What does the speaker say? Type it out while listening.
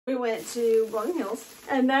We went to Rolling Hills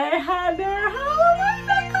and they had their Halloween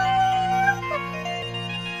decor.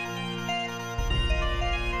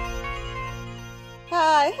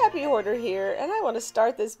 Hi, Happy Hoarder here, and I want to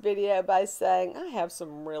start this video by saying I have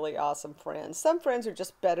some really awesome friends. Some friends are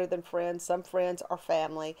just better than friends. Some friends are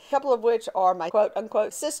family. A couple of which are my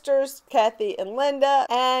quote-unquote sisters, Cathy and Linda,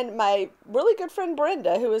 and my really good friend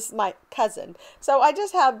Brenda, who is my cousin. So I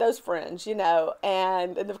just have those friends, you know,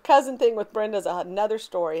 and the cousin thing with Brenda is another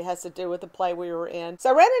story. It has to do with the play we were in.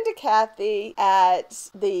 So I ran into Cathy at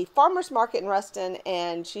the farmer's market in Ruston,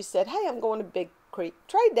 and she said, hey, I'm going to Big Creek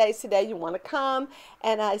Trade Days today. You want to come?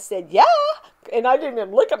 And I said, yeah. And I didn't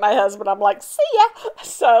even look at my husband. I'm like, see ya.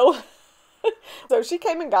 So she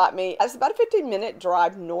came and got me. It's about a 15-minute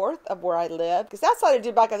drive north of where I live. Because outside of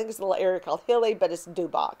Dubach, I think it's a little area called Hilly, but it's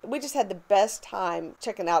Dubach. We just had the best time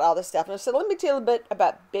checking out all this stuff. And I said, let me tell you a bit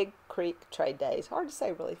about Big Creek Trade Days. Hard to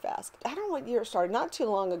say really fast. I don't know what year it started. Not too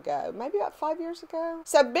long ago. Maybe about 5 years ago.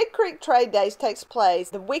 So Big Creek Trade Days takes place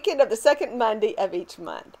the weekend of the second Monday of each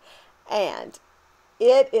month. And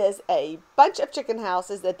it is a bunch of chicken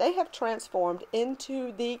houses that they have transformed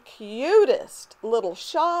into the cutest little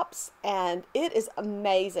shops, and it is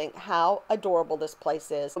amazing how adorable this place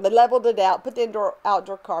is. They leveled it out, put the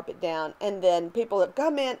outdoor carpet down, and then people have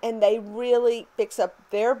come in and they really fix up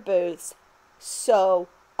their booths so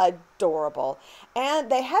adorable. And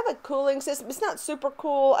they have a cooling system. It's not super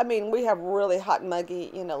cool. I mean, we have really hot and muggy,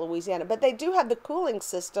 you know, Louisiana, but they do have the cooling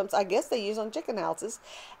systems I guess they use on chicken houses.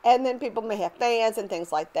 And then people may have fans and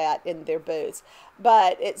things like that in their booths.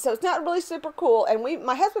 But so it's not really super cool. And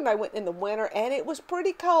my husband and I went in the winter and it was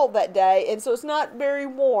pretty cold that day. And so it's not very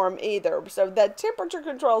warm either. So the temperature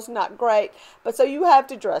control is not great, but so you have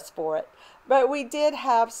to dress for it. But we did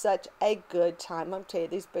have such a good time. I'm telling you,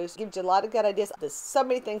 these booths give you a lot of good ideas. There's so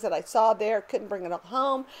many things that I saw there. Couldn't bring it all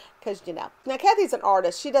home because, you know. Now, Cathy's an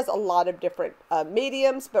artist. She does a lot of different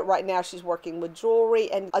mediums, but right now she's working with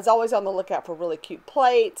jewelry and is always on the lookout for really cute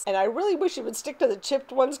plates. And I really wish she would stick to the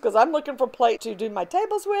chipped ones because I'm looking for plates to do my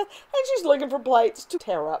tables with, and she's looking for plates to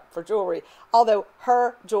tear up for jewelry. Although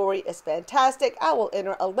her jewelry is fantastic. I will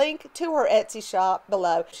enter a link to her Etsy shop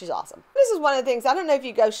below. She's awesome. This is one of the things, I don't know if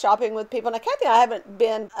you go shopping with people. Now, Cathy and I haven't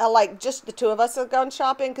been, like just the two of us have gone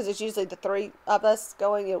shopping because it's usually the three of us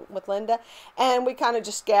going with Linda. And we kind of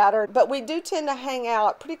just scattered. But we do tend to hang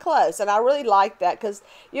out pretty close. And I really like that because,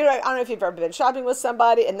 you know, I don't know if you've ever been shopping with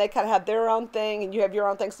somebody and they kind of have their own thing and you have your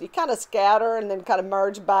own thing. So you kind of scatter and then kind of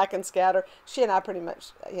merge back and scatter. She and I pretty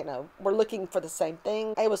much, you know, we're looking for the same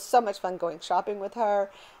thing. It was so much fun going shopping with her,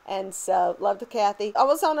 and so loved Cathy. I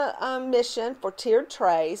was on a mission for tiered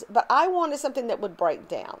trays, but I wanted something that would break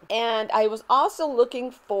down, and I was also looking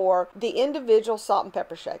for the individual salt and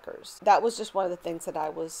pepper shakers. That was just one of the things that I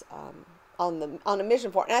was on a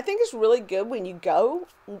mission for. And I think it's really good when you go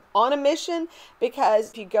on a mission, because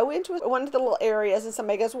if you go into one of the little areas and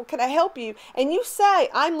somebody goes, well, can I help you? And you say,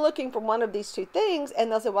 I'm looking for one of these two things,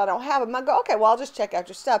 and they'll say, well, I don't have them. I go, okay, well, I'll just check out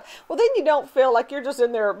your stuff. Well, then you don't feel like you're just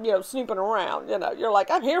in there, you know, snooping around. You know, you're like,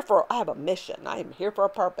 I have a mission. I am here for a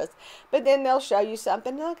purpose. But then they'll show you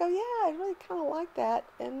something, and I go, yeah, I really kind of like that.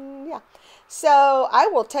 And yeah. So I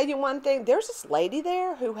will tell you one thing. There's this lady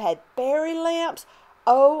there who had fairy lamps.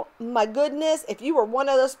 Oh my goodness, if you were one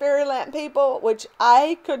of those fairy lamp people, which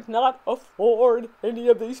I could not afford any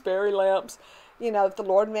of these fairy lamps. You know, if the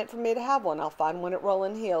Lord meant for me to have one, I'll find one at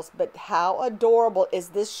Rolling Hills. But how adorable is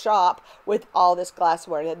this shop with all this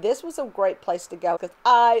glassware? Now, this was a great place to go because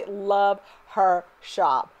I love her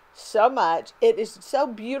shop so much. It is so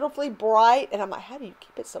beautifully bright, and I'm like, how do you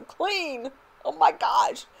keep it so clean? Oh my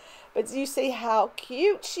gosh. But you see how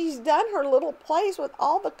cute she's done her little place with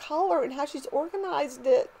all the color and how she's organized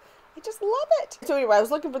it. I just love it. So anyway, I was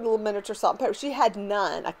looking for the little miniature salt and pepper. She had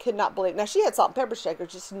none. I could not believe. Now, she had salt and pepper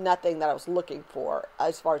shakers, just nothing that I was looking for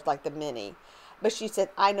as far as like the mini. But she said,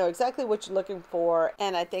 I know exactly what you're looking for,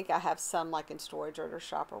 and I think I have some like in storage or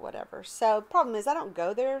shop or whatever. So problem is I don't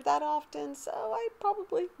go there that often, so I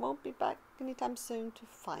probably won't be back anytime soon to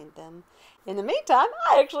find them. In the meantime,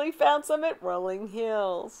 I actually found some at Rolling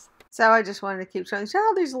Hills. So I just wanted to keep showing. See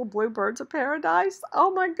all these little blue birds of paradise? Oh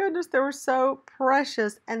my goodness, they were so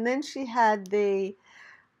precious. And then she had the,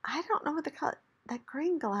 I don't know what they call it, that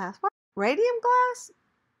green glass. What? Radium glass?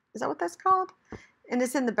 Is that what that's called? And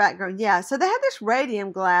it's in the background. Yeah, so they had this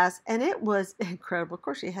radium glass, and it was incredible. Of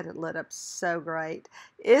course, she had it lit up so great.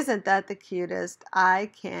 Isn't that the cutest?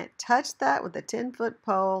 I can't touch that with a 10-foot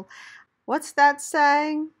pole. What's that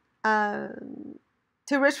saying?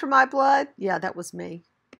 Too rich for my blood? Yeah, that was me.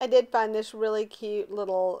 I did find this really cute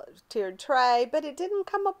little tiered tray, but it didn't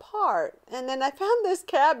come apart. And then I found this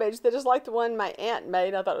cabbage that is like the one my aunt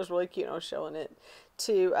made. I thought it was really cute. I was showing it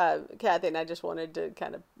to Cathy, and I just wanted to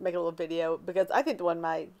kind of make a little video because I think the one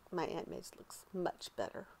my aunt made looks much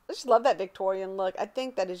better. I just love that Victorian look. I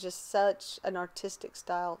think that is just such an artistic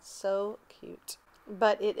style. So cute.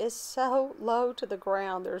 But it is so low to the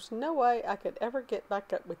ground. There's no way I could ever get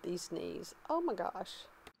back up with these knees. Oh my gosh.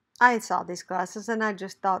 I saw these glasses and I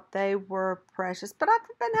just thought they were precious. But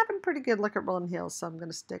I've been having a pretty good look at Rolling Hills, so I'm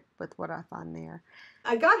going to stick with what I find there.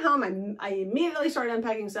 I got home, I immediately started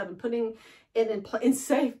unpacking stuff and putting it in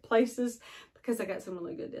safe places because I got some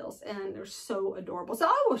really good deals and they're so adorable. So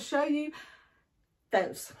I will show you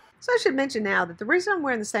those. So I should mention now that the reason I'm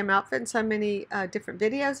wearing the same outfit in so many different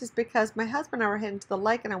videos is because my husband and I were heading to the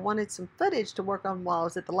lake and I wanted some footage to work on while I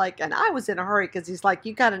was at the lake. And I was in a hurry because he's like,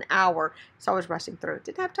 you got an hour. So I was rushing through it.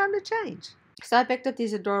 Didn't have time to change. So I picked up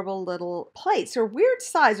these adorable little plates. They're weird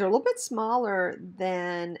size. They're a little bit smaller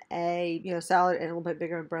than a salad and a little bit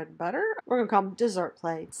bigger than bread and butter. We're going to call them dessert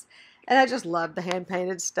plates. And I just love the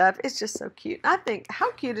hand-painted stuff. It's just so cute. I think,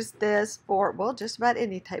 how cute is this for, well, just about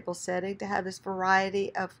any table setting to have this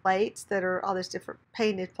variety of plates that are all these different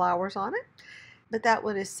painted flowers on it. But that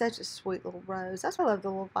one is such a sweet little rose. That's why I love the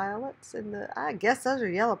little violets. And I guess those are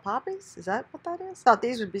yellow poppies. Is that what that is? Thought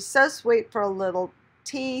these would be so sweet for a little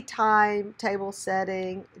tea time table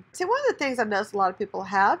setting. See, one of the things I've noticed a lot of people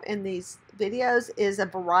have in these videos is a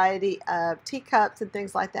variety of teacups and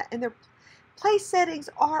things like that. And they're place settings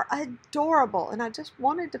are adorable, and I just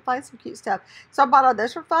wanted to find some cute stuff. So I bought all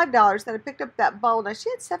those for $5. Then I picked up that bowl. Now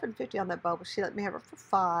she had $7.50 on that bowl, but she let me have it for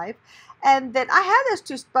 $5. And then I had those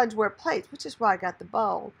two spongeware plates, which is why I got the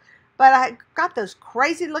bowl. But I got those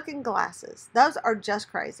crazy looking glasses. Those are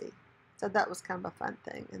just crazy. So that was kind of a fun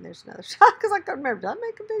thing. And there's another shot because I couldn't remember. Did I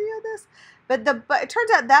make a video of this? But it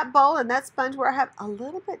turns out that bowl and that spongeware have a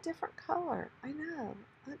little bit different color. I know.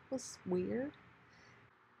 That was weird.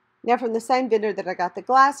 Now from the same vendor that I got the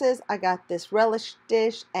glasses, I got this relish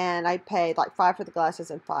dish, and I paid like $5 for the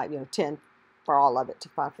glasses and $10 for all of it to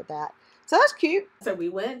 $5 for that. So that's cute. So we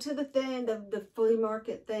went to the thing, the flea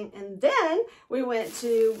market thing, and then we went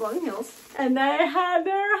to Rolling Hills, and they had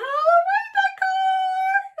their Halloween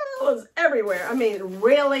decor. It was everywhere. I mean,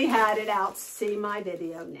 really had it out. See my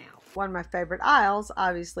video now. One of my favorite aisles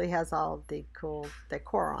obviously has all of the cool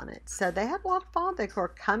decor on it. So they had a lot of fall decor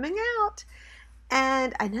coming out.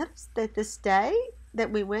 And I noticed that this day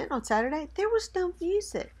that we went on Saturday, there was no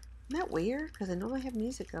music. Isn't that weird? Because I normally have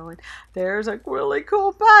music going. There's a really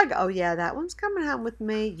cool bag. Oh yeah, that one's coming home with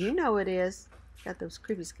me. You know it is. Got those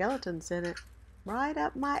creepy skeletons in it. Right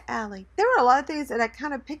up my alley. There were a lot of things that I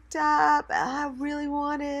kind of picked up. I really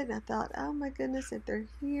wanted. And I thought, oh my goodness, if they're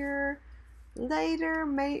here later,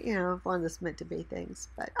 one of this meant to be things.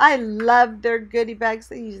 But I love their goodie bags.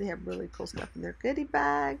 They usually have really cool stuff in their goodie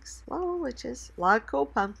bags. A lot of witches, a lot of cool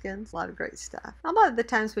pumpkins, a lot of great stuff. A lot of the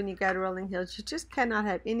times when you go to Rolling Hills, you just cannot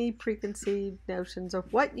have any preconceived notions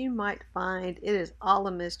of what you might find. It is all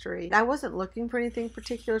a mystery. I wasn't looking for anything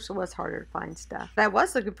particular, so it was harder to find stuff. But I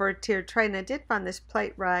was looking for a tiered tray, and I did find this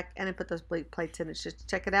plate rack, and I put those bleak plates in it just to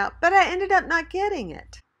check it out. But I ended up not getting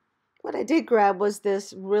it. What I did grab was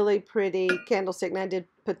this really pretty candlestick, and I did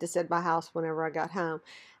put this in my house whenever I got home.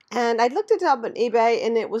 And I looked it up on eBay,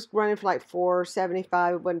 and it was running for like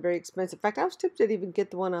 $4.75. It wasn't very expensive. In fact, I was tempted to even get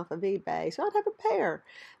the one off of eBay, so I'd have a pair.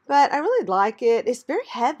 But I really like it. It's very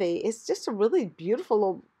heavy. It's just a really beautiful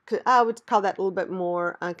little, I would call that a little bit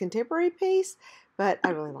more contemporary piece, but I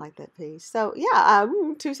really like that piece. So yeah,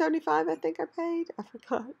 $2.75 I think I paid. I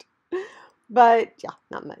forgot. But yeah,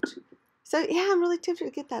 not much. So yeah, I'm really tempted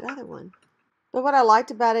to get that other one. But what I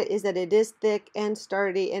liked about it is that it is thick and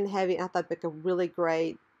sturdy and heavy. And I thought it'd make a really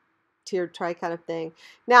great tiered tray kind of thing.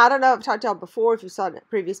 Now, I don't know if I've talked to y'all before, if you saw it in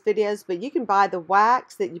previous videos, but you can buy the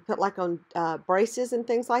wax that you put like on braces and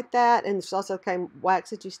things like that. And there's also kind of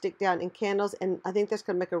wax that you stick down in candles. And I think that's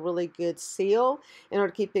going to make a really good seal in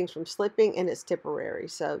order to keep things from slipping. And it's temporary.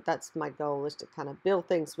 So that's my goal, is to kind of build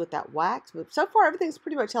things with that wax. But so far, everything's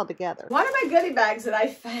pretty much held together. One of my goodie bags that I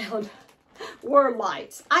found were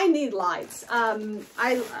lights. I need lights. I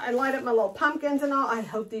light up my little pumpkins and all. I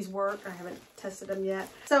hope these work. I haven't tested them yet.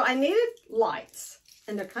 So I needed lights,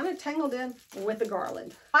 and they're kind of tangled in with the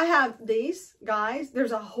garland. I have these guys.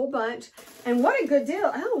 There's a whole bunch, and what a good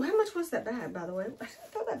deal. Oh, how much was that bag, by the way? I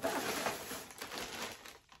didn't throw that back.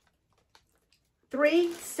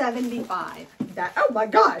 $3.75. That, oh my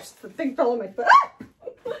gosh, the thing fell on my foot.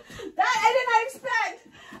 That I did not expect.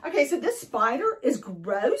 Okay, so this spider is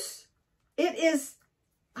gross. It is,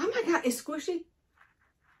 oh my God, it's squishy.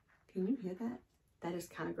 Can you hear that? That is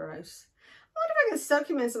kind of gross. I wonder if I can soak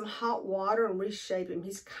him in some hot water and reshape him.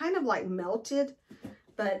 He's kind of like melted,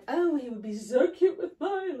 But, oh, he would be so cute with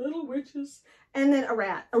my little witches. And then a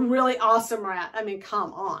rat, a really awesome rat. I mean,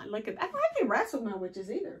 come on. Look at, I don't have any rats with my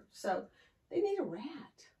witches either. So they need a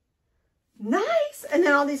rat. Nice. And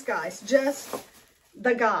then all these guys, just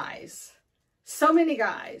the guys. So many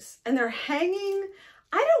guys. And they're hanging.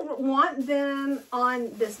 I don't want them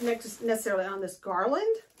on this, necessarily on this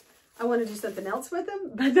garland. I want to do something else with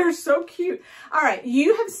them, but they're so cute. All right,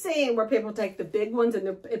 you have seen where people take the big ones and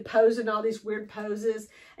they're posing all these weird poses.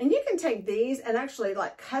 And you can take these and actually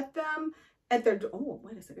like cut them at their, oh,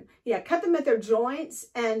 wait a second. Yeah, cut them at their joints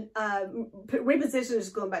and reposition,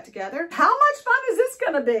 just glue them back together. How much fun is this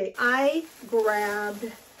going to be? I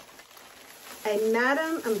grabbed a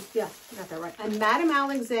Madame, yeah, I got that right. A Madame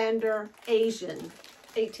Alexander Asian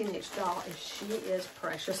 18-inch doll, and she is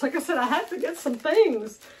precious. Like I said, I had to get some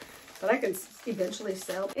things that I can eventually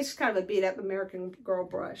sell. It's just kind of a beat up American Girl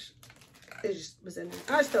brush. It just was in there.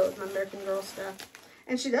 I stole it with my American Girl stuff.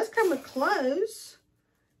 And she does come with clothes.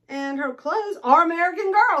 And her clothes are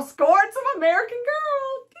American Girl. Scored some American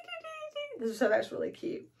Girl. So that's really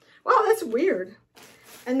cute. Wow, that's weird.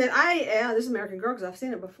 And then this is American Girl because I've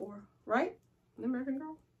seen it before. Right? The American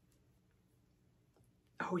Girl?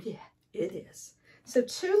 Oh yeah, it is. So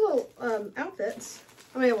two little outfits.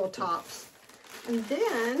 I mean, little tops. And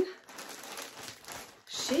then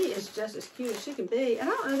she is just as cute as she can be. And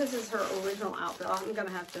I don't know if this is her original outfit. I'm going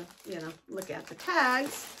to have to, you know, look at the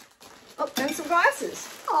tags. Oh, and some glasses.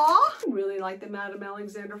 Aw, I really like the Madame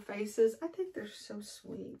Alexander faces. I think they're so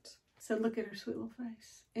sweet. So look at her sweet little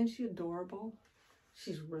face. Isn't she adorable?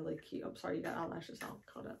 She's really cute. I'm sorry, you got eyelashes all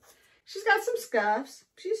caught up. She's got some scuffs.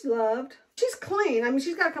 She's loved. She's clean. I mean,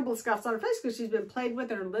 she's got a couple of scuffs on her face because she's been played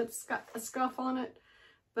with and her lips got a scuff on it.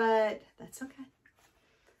 But that's okay.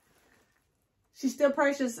 She's still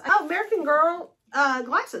precious. Oh, American Girl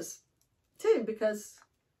glasses too, because,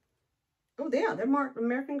 oh yeah, they're marked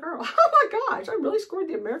American Girl. Oh my gosh, I really scored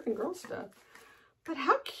the American Girl stuff. But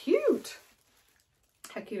how cute.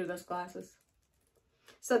 How cute are those glasses?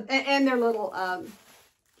 So, and their little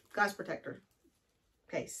glass protector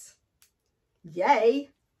case. Yay.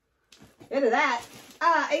 Into that.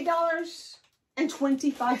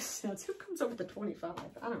 $8.25. Who comes up with the 25?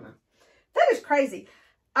 I don't know. That is crazy.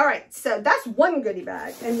 All right, so that's one goodie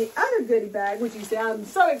bag. And the other goodie bag, which you see, I'm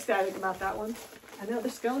so ecstatic about that one. I know the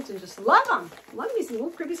skeletons, just love them. Love me some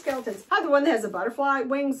little creepy skeletons. I have the one that has the butterfly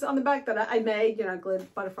wings on the back that I made, you know,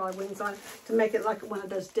 glued butterfly wings on to make it like one of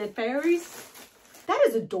those dead fairies. That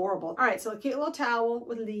is adorable. All right, so a cute little towel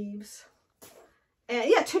with leaves. And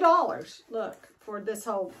yeah, $2. Look, for this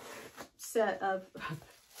whole set of...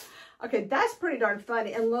 Okay, that's pretty darn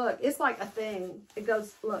funny. And look, it's like a thing. It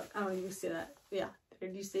goes, look, I don't know if you can see that. Yeah. Do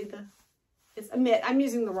you see the, it's a mitt. I'm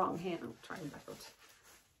using the wrong hand. I'm trying backwards.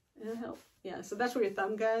 It'll help. Yeah, so that's where your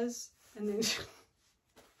thumb goes. And then,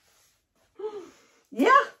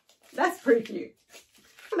 yeah, that's pretty cute.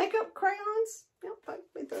 Makeup crayons. Yep,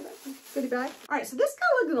 we throw that in goodie bag. All right, so this guy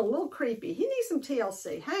looking a little creepy. He needs some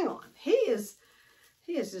TLC. Hang on. He is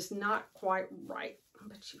just not quite right. I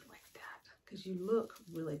bet you like that because you look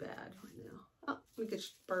really bad right now. Oh, we get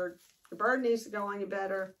bird. The bird needs to go on you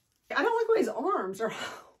better. I don't like the way his arms are.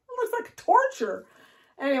 It looks like torture.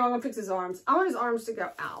 Anyway, I'm going to fix his arms. I want his arms to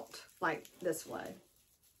go out, like this way.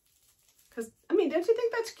 Because, I mean, don't you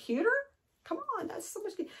think that's cuter? Come on, that's so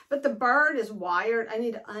much cute. But the bird is wired. I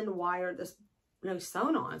need to unwire this, you know,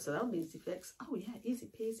 sewn on, so that'll be easy to fix. Oh, yeah, easy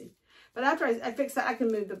peasy. But after I fix that, I can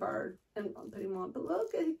move the bird and put him on. But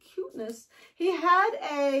look at his cuteness. He had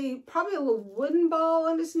probably a little wooden ball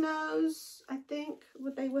on his nose, I think,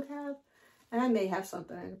 what they would have. And I may have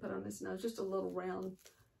something I can put on his nose. Just a little round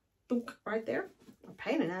book right there. Or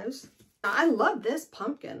paint a nose. I love this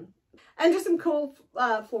pumpkin. And just some cool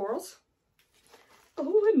florals.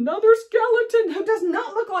 Oh, another skeleton who does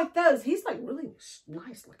not look like those. He's like really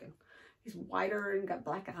nice looking. He's whiter and got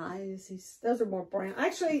black eyes. Those are more brown.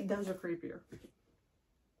 Actually, those are creepier.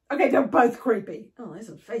 Okay, they're both creepy. Oh, his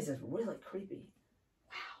face is really creepy.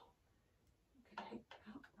 Wow. Okay,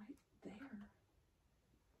 out right there.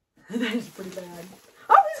 That is pretty bad.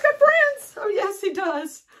 Oh, he's got friends. Oh, yes, he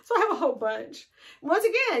does. So I have a whole bunch. Once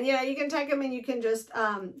again, yeah, you can take them and you can just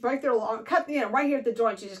break their arm, cut, you know, right here at the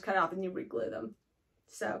joints, you just cut off and you re-glue them.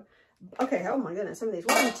 So, okay, oh my goodness, some of these.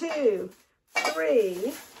 1, 2,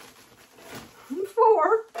 3,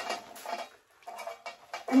 4,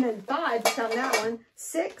 and then 5, just on that one.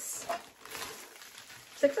 6.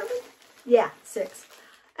 6 of them? Yeah, 6.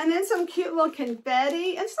 And then some cute little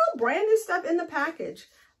confetti and some brand new stuff in the package.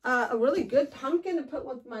 A really good pumpkin to put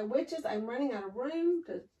with my witches. I'm running out of room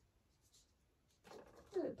to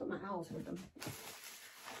put my owls with them.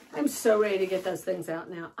 I'm so ready to get those things out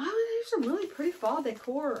now. Oh, there's some really pretty fall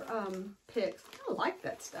decor pics. I kind of like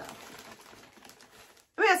that stuff.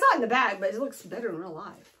 I mean, I saw it in the bag, but it looks better in real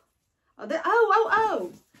life.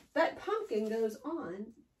 Oh, that pumpkin goes on.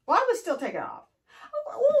 Well, I would still take it off.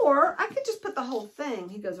 Or I could just put the whole thing.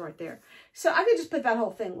 He goes right there. So I could just put that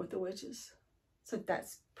whole thing with the witches. So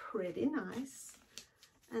that's pretty nice.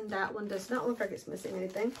 And that one does not look like it's missing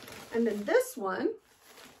anything. And then this one,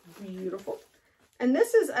 beautiful. And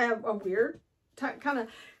this is a weird type, kind of,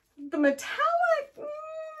 the metallic.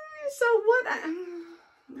 So what,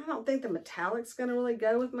 I don't think the metallic's going to really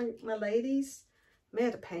go with my ladies. May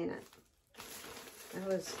have to paint it.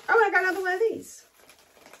 I got another one of these.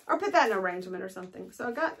 Or put that in arrangement or something. So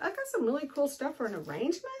I got some really cool stuff for an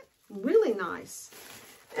arrangement. Really nice.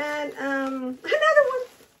 And another one.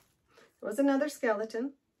 There was another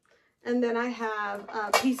skeleton. And then I have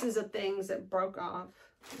pieces of things that broke off.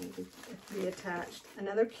 Reattached.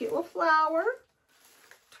 Another cute little flower.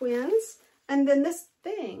 Twins. And then this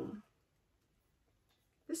thing.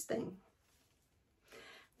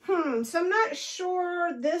 So I'm not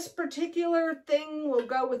sure this particular thing will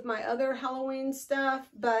go with my other Halloween stuff,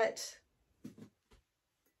 but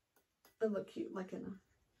it look cute, like in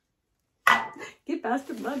a get past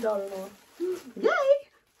my daughter-in-law. Yay!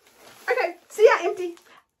 Okay, so yeah, empty.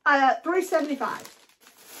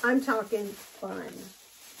 $3.75. I'm talking fun.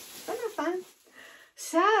 Isn't that fun?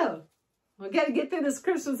 So we got to get through this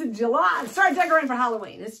Christmas in July and start decorating for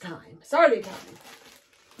Halloween. It's time. It's already time.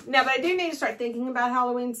 Now, but I do need to start thinking about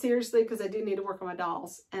Halloween seriously because I do need to work on my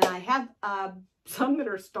dolls. And I have some that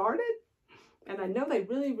are started. And I know they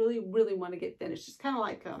really, really, really want to get finished. It's kind of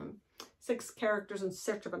like 6 characters in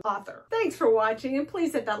search of an author. Thanks for watching. And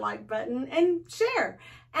please hit that like button and share.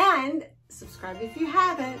 And subscribe if you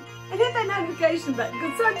haven't. And hit that notification button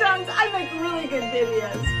because sometimes I make really good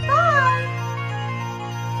videos. Bye!